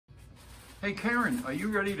Hey Karen, are you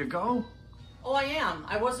ready to go? Oh, I am.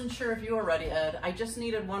 I wasn't sure if you were ready, Ed. I just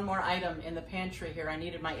needed one more item in the pantry here. I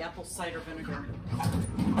needed my apple cider vinegar.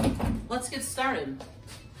 Let's get started.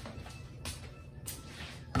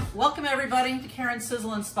 Welcome everybody to Karen's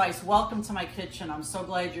Sizzle and Spice. Welcome to my kitchen. I'm so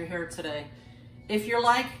glad you're here today. If you're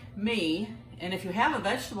like me, and if you have a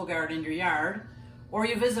vegetable garden in your yard, or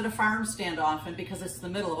you visit a farm stand often because it's the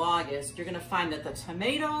middle of August, you're gonna find that the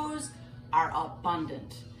tomatoes are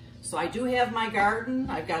abundant. So I do have my garden.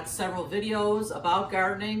 I've got several videos about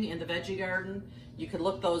gardening in the veggie garden. You can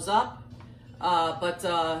look those up. But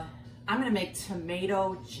I'm gonna make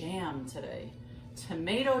tomato jam today.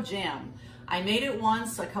 Tomato jam. I made it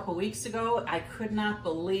once a couple weeks ago. I could not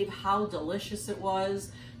believe how delicious it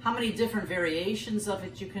was, how many different variations of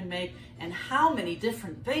it you can make, and how many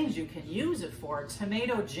different things you can use it for.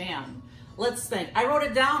 Tomato jam. Let's think. I wrote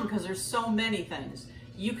it down because there's so many things.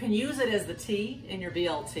 You can use it as the tea in your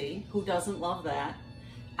BLT. Who doesn't love that?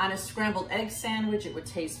 On a scrambled egg sandwich, it would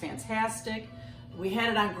taste fantastic. We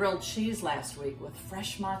had it on grilled cheese last week with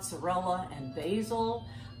fresh mozzarella and basil.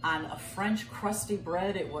 On a French crusty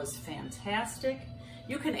bread, it was fantastic.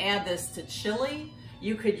 You can add this to chili.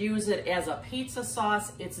 You could use it as a pizza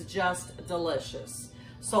sauce. It's just delicious.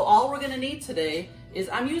 So all we're gonna need today is,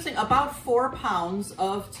 I'm using about 4 pounds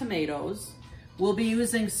of tomatoes. We'll be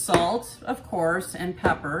using salt, of course, and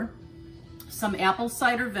pepper, some apple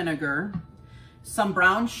cider vinegar, some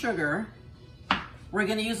brown sugar. We're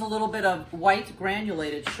gonna use a little bit of white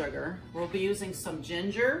granulated sugar. We'll be using some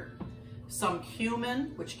ginger, some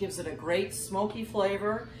cumin, which gives it a great smoky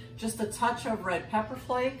flavor, just a touch of red pepper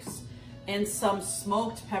flakes, and some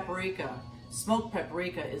smoked paprika. Smoked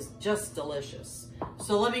paprika is just delicious.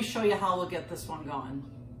 So let me show you how we'll get this one going.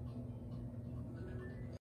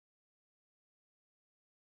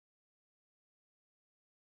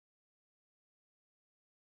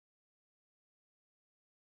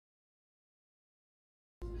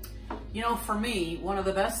 You know, for me, one of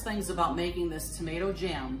the best things about making this tomato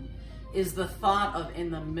jam is the thought of,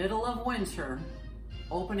 in the middle of winter,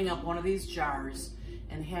 opening up one of these jars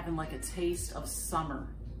and having like a taste of summer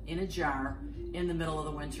in a jar in the middle of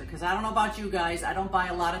the winter. Because I don't know about you guys, I don't buy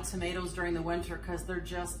a lot of tomatoes during the winter because they're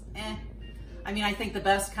just eh. I mean, I think the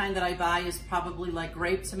best kind that I buy is probably like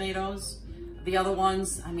grape tomatoes. The other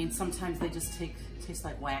ones, I mean, sometimes they just taste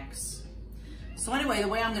like wax. So anyway, the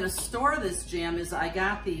way I'm gonna store this jam is I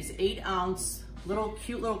got these 8-ounce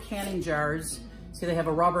cute little canning jars. See, they have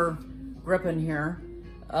a rubber grip in here.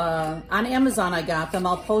 On Amazon I got them.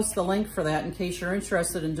 I'll post the link for that in case you're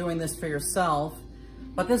interested in doing this for yourself.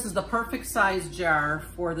 But this is the perfect size jar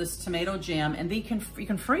for this tomato jam, and you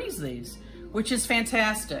can freeze these, which is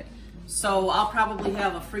fantastic. So I'll probably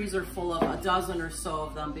have a freezer full of a dozen or so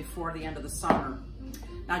of them before the end of the summer.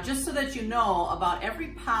 Now, just so that you know, about every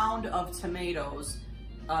pound of tomatoes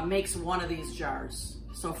makes one of these jars.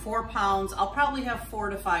 So 4 pounds, I'll probably have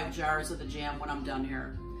 4 to 5 jars of the jam when I'm done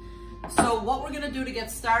here. So what we're gonna do to get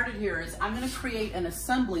started here is I'm gonna create an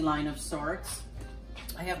assembly line of sorts.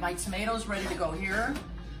 I have my tomatoes ready to go here.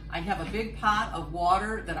 I have a big pot of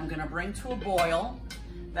water that I'm gonna bring to a boil.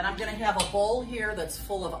 Then I'm gonna have a bowl here that's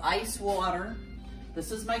full of ice water. This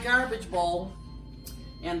is my garbage bowl.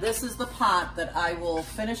 And this is the pot that I will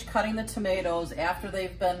finish cutting the tomatoes after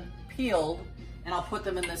they've been peeled, and I'll put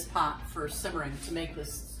them in this pot for simmering to make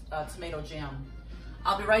this tomato jam.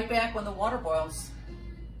 I'll be right back when the water boils.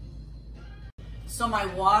 So my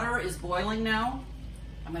water is boiling now.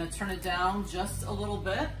 I'm gonna turn it down just a little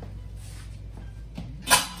bit.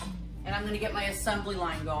 And I'm gonna get my assembly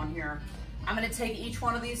line going here. I'm gonna take each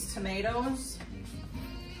one of these tomatoes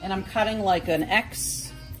and I'm cutting like an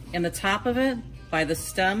X in the top of it by the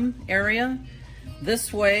stem area.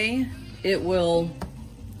 This way it will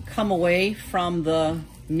come away from the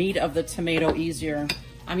meat of the tomato easier.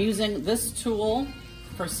 I'm using this tool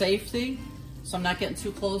for safety, so I'm not getting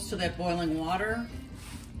too close to that boiling water.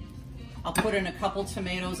 I'll put in a couple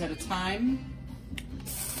tomatoes at a time.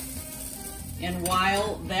 And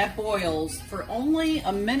while that boils for only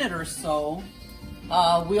a minute or so,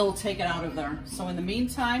 we'll take it out of there. So in the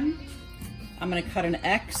meantime, I'm gonna cut an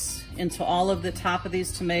X into all of the top of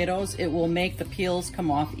these tomatoes. It will make the peels come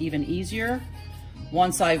off even easier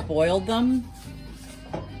once I've boiled them.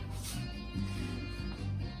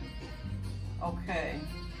 Okay.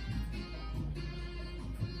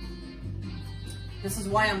 This is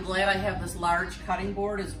why I'm glad I have this large cutting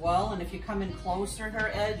board as well. And if you come in closer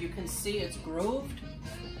here, Ed, you can see it's grooved.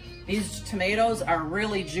 These tomatoes are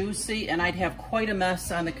really juicy, and I'd have quite a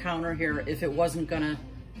mess on the counter here if it wasn't gonna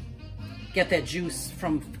keep that juice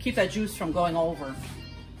from going over.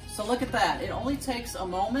 So look at that. It only takes a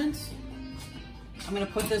moment I'm gonna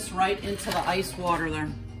put this right into the ice water there.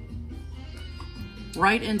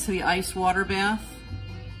 Right into the ice water bath.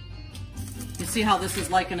 You see how this is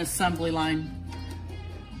like an assembly line.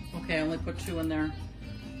 Okay, I only put 2 in there.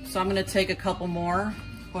 So I'm gonna take a couple more,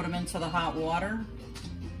 put them into the hot water.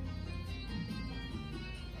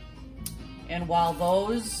 And while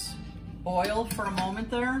those boil for a moment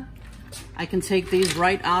there, I can take these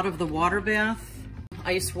right out of the water bath.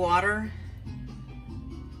 Ice water.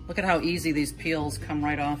 Look at how easy these peels come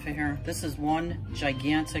right off of here. This is one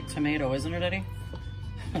gigantic tomato, isn't it, Eddie?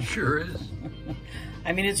 Sure is.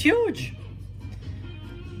 I mean, it's huge.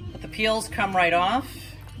 But the peels come right off,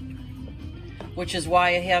 which is why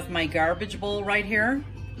I have my garbage bowl right here.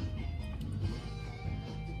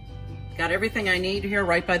 Got everything I need here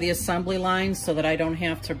right by the assembly line so that I don't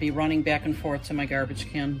have to be running back and forth to my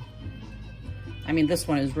garbage can. I mean, this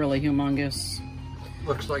one is really humongous.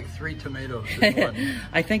 Looks like 3 tomatoes in one.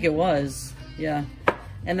 I think it was, yeah.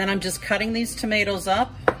 And then I'm just cutting these tomatoes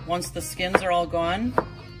up once the skins are all gone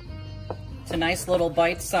to nice little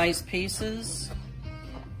bite-sized pieces.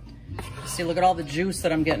 See, look at all the juice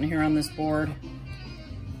that I'm getting here on this board.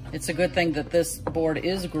 It's a good thing that this board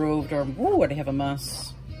is grooved, or woo, I'd have a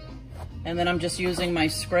mess. And then I'm just using my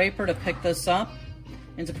scraper to pick this up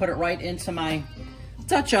and to put it right into my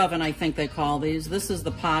Dutch oven, I think they call these. This is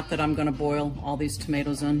the pot that I'm gonna boil all these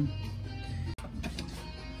tomatoes in.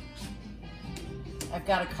 I've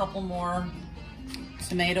got a couple more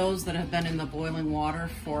tomatoes that have been in the boiling water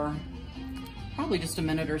for probably just a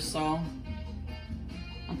minute or so.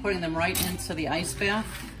 I'm putting them right into the ice bath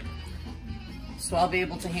so I'll be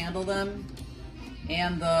able to handle them,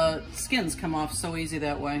 and the skins come off so easy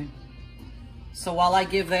that way. So while I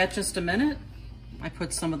give that just a minute, I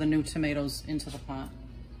put some of the new tomatoes into the pot.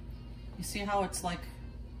 You see how it's like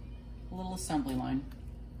a little assembly line.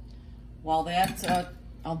 While that,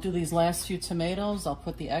 I'll do these last few tomatoes. I'll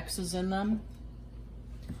put the X's in them,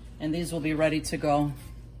 and these will be ready to go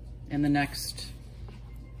in the next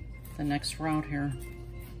round here.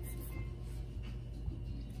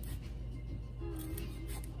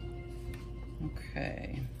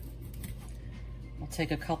 Okay. I'll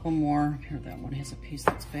take a couple more. Here, that one has a piece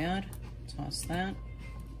that's bad. Toss that.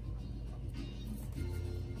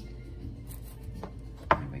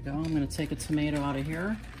 There we go. I'm going to take a tomato out of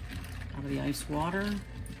here, out of the ice water.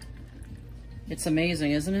 It's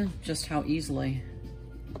amazing, isn't it? Just how easily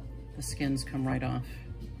the skins come right off.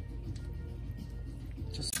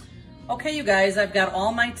 Okay, you guys, I've got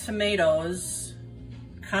all my tomatoes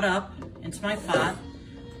cut up into my pot.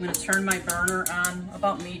 I'm going to turn my burner on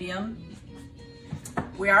about medium.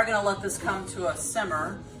 We are going to let this come to a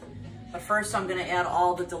simmer, but first I'm going to add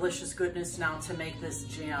all the delicious goodness now to make this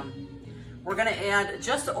jam. We're going to add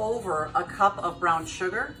just over a cup of brown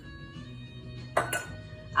sugar.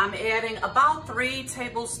 I'm adding about 3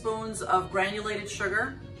 tablespoons of granulated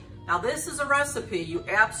sugar. Now this is a recipe you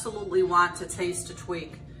absolutely want to taste to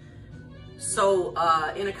tweak. So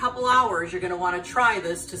in a couple hours, you're going to want to try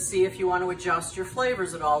this to see if you want to adjust your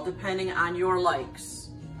flavors at all, depending on your likes.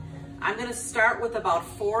 I'm going to start with about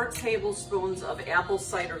 4 tablespoons of apple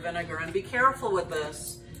cider vinegar, and be careful with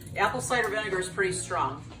this. Apple cider vinegar is pretty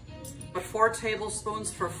strong, but 4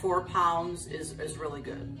 tablespoons for 4 pounds is really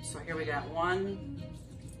good. So here we got 1,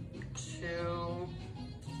 2,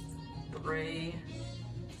 3,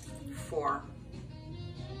 4.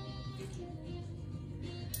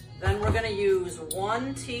 Then we're going to use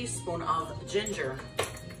 1 teaspoon of ginger.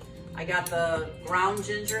 I got the ground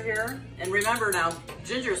ginger here. And remember now,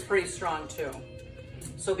 ginger is pretty strong too.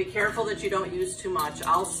 So be careful that you don't use too much.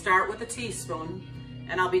 I'll start with a teaspoon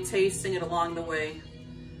and I'll be tasting it along the way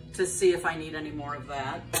to see if I need any more of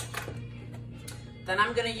that. Then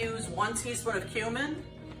I'm going to use 1 teaspoon of cumin.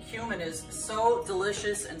 Cumin is so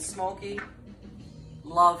delicious and smoky.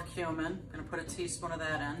 Love cumin. I'm going to put a teaspoon of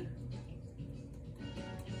that in.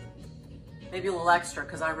 Maybe a little extra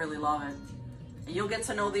because I really love it. And you'll get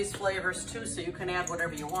to know these flavors too, so you can add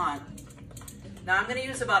whatever you want. Now I'm going to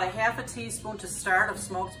use about a half a teaspoon to start of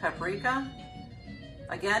smoked paprika.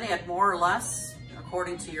 Again, add more or less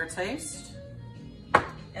according to your taste.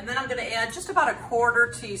 And then I'm going to add just about a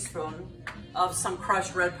 1/4 teaspoon of some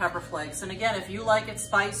crushed red pepper flakes. And again, if you like it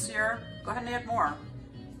spicier, go ahead and add more.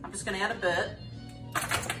 I'm just going to add a bit.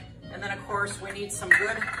 And then of course we need some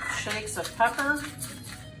good shakes of pepper.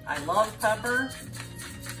 I love pepper.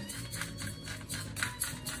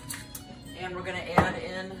 And we're going to add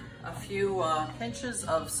in a few pinches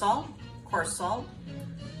of salt, coarse salt.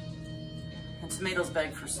 And tomatoes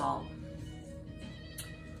beg for salt.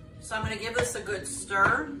 So I'm going to give this a good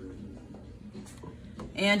stir.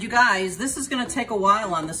 And you guys, this is gonna take a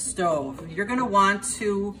while on the stove. You're gonna want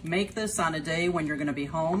to make this on a day when you're gonna be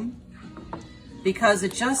home, because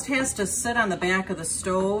it just has to sit on the back of the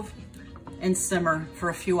stove and simmer for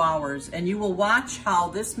a few hours. And you will watch how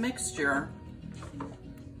this mixture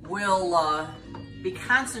will be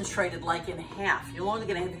concentrated like in half. You're only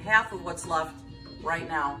gonna have half of what's left right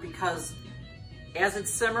now, because as it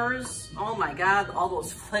simmers, oh my God, all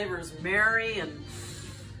those flavors marry, and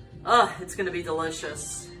it's gonna be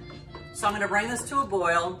delicious. So I'm gonna bring this to a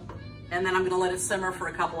boil, and then I'm gonna let it simmer for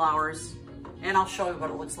a couple hours, and I'll show you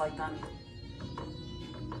what it looks like then.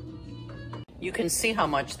 You can see how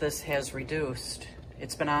much this has reduced.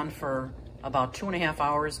 It's been on for about 2.5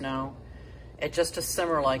 hours now at just a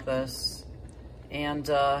simmer like this. And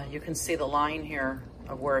you can see the line here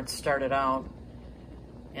of where it started out,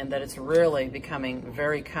 and that it's really becoming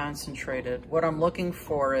very concentrated. What I'm looking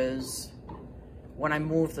for is, when I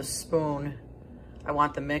move the spoon, I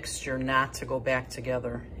want the mixture not to go back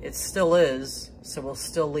together. It still is, so we'll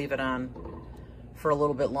still leave it on for a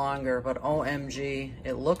little bit longer, but OMG,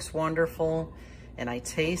 it looks wonderful, and I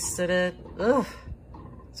tasted it. Ugh,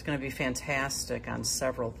 it's gonna be fantastic on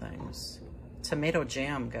several things. Tomato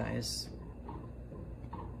jam, guys.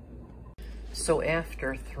 So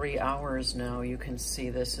after 3 hours now, you can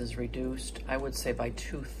see this is reduced, I would say by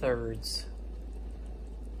 2/3.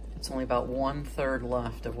 It's only about 1/3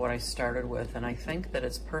 left of what I started with, and I think that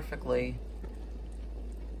it's perfectly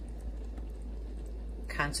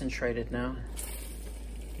concentrated now.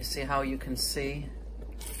 You see how you can see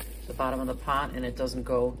the bottom of the pot and it doesn't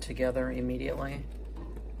go together immediately?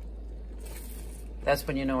 That's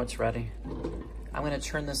when you know it's ready. I'm gonna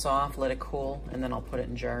turn this off, let it cool, and then I'll put it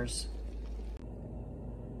in jars.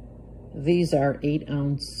 These are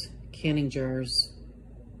 8-ounce canning jars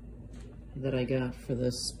that I got for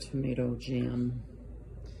this tomato jam.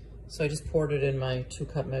 So I just poured it in my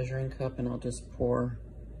 2-cup measuring cup, and I'll just pour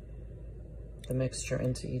the mixture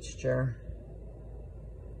into each jar.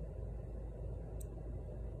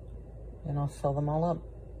 And I'll fill them all up.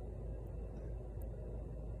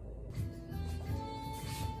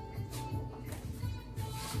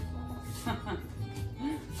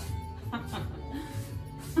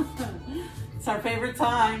 It's our favorite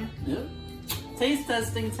time. Yep. Taste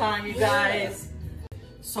testing time, you guys.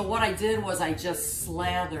 So what I did was I just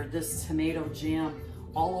slathered this tomato jam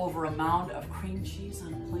all over a mound of cream cheese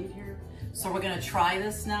on a plate here. So we're gonna try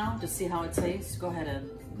this now to see how it tastes. Go ahead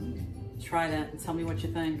and try that and tell me what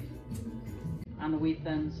you think on the wheat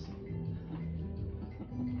thins.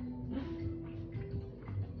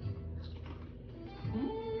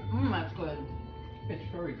 That's good.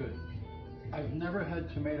 It's very good. I've never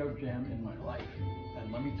had tomato jam in my life,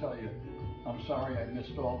 and let me tell you, I'm sorry I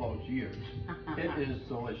missed all those years. It is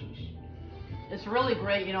delicious. It's really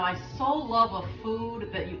great. You know, I so love a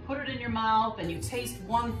food that you put it in your mouth and you taste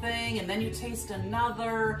one thing and then you taste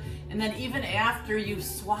another, and then even after you've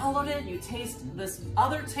swallowed it, you taste this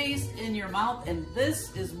other taste in your mouth, and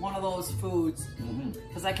this is one of those foods,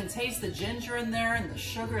 because I can taste the ginger in there and the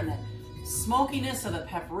sugar and the smokiness of the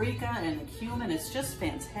paprika and the cumin. It's just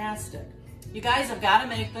fantastic. You guys have got to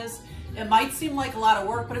make this. It might seem like a lot of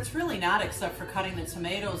work, but it's really not, except for cutting the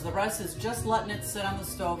tomatoes. The rest is just letting it sit on the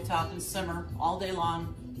stove top and simmer all day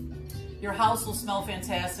long. Your house will smell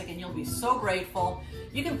fantastic and you'll be so grateful.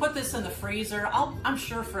 You can put this in the freezer, I'm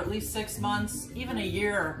sure for at least 6 months, even a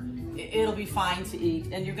year, it'll be fine to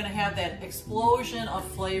eat. And you're gonna have that explosion of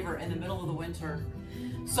flavor in the middle of the winter.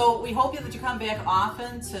 So we hope that you come back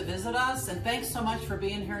often to visit us, and thanks so much for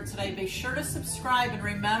being here today. Be sure to subscribe, and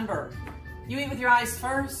remember, you eat with your eyes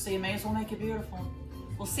first, so you may as well make it beautiful.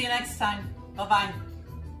 We'll see you next time. Bye-bye.